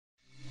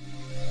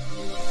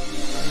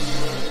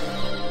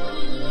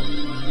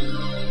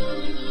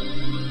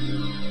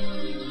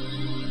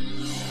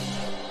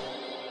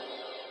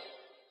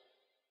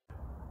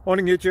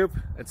Morning YouTube,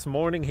 it's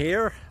morning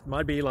here. It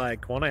might be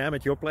like 1 a.m.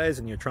 at your place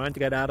and you're trying to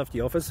get out of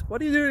the office.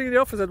 What are you doing in the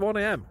office at 1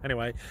 a.m?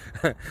 Anyway,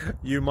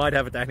 you might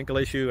have a technical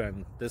issue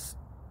and this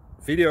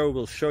video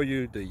will show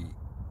you the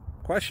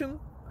question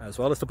as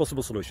well as the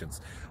possible solutions.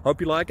 Hope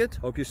you like it,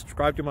 hope you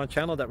subscribe to my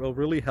channel. That will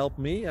really help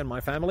me and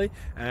my family,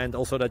 and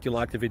also that you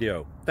like the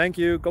video. Thank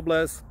you, God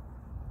bless.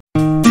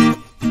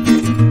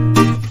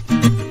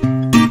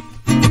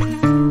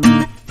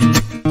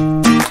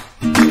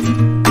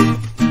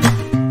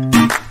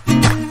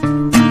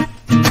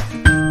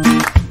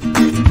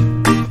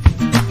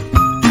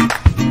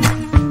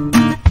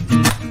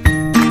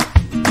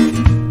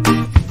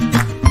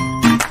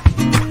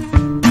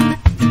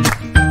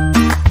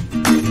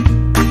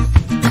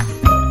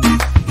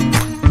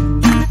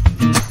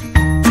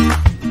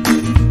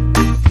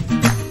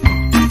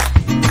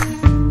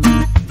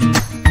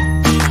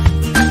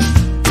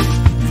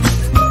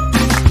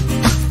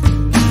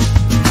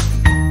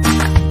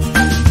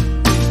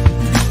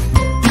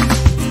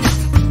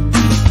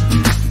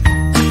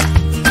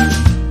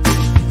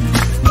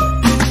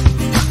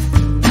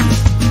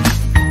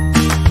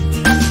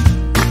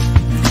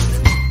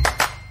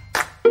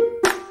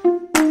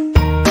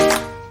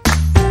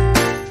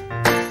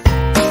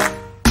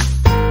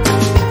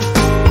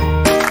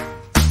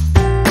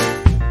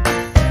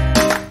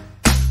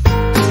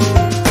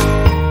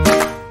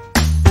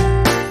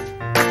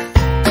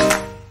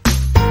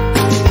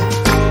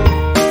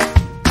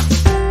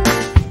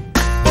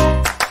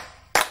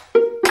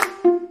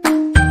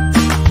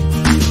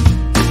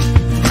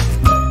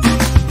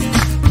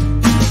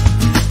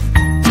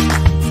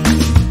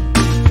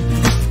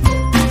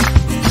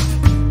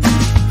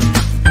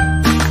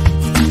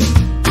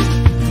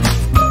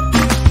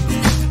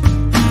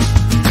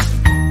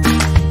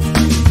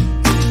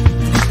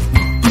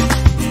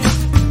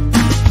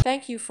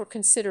 Thank you for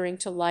considering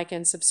to like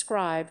and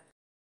subscribe.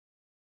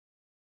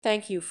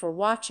 Thank you for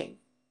watching.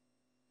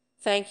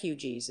 Thank you,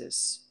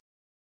 Jesus.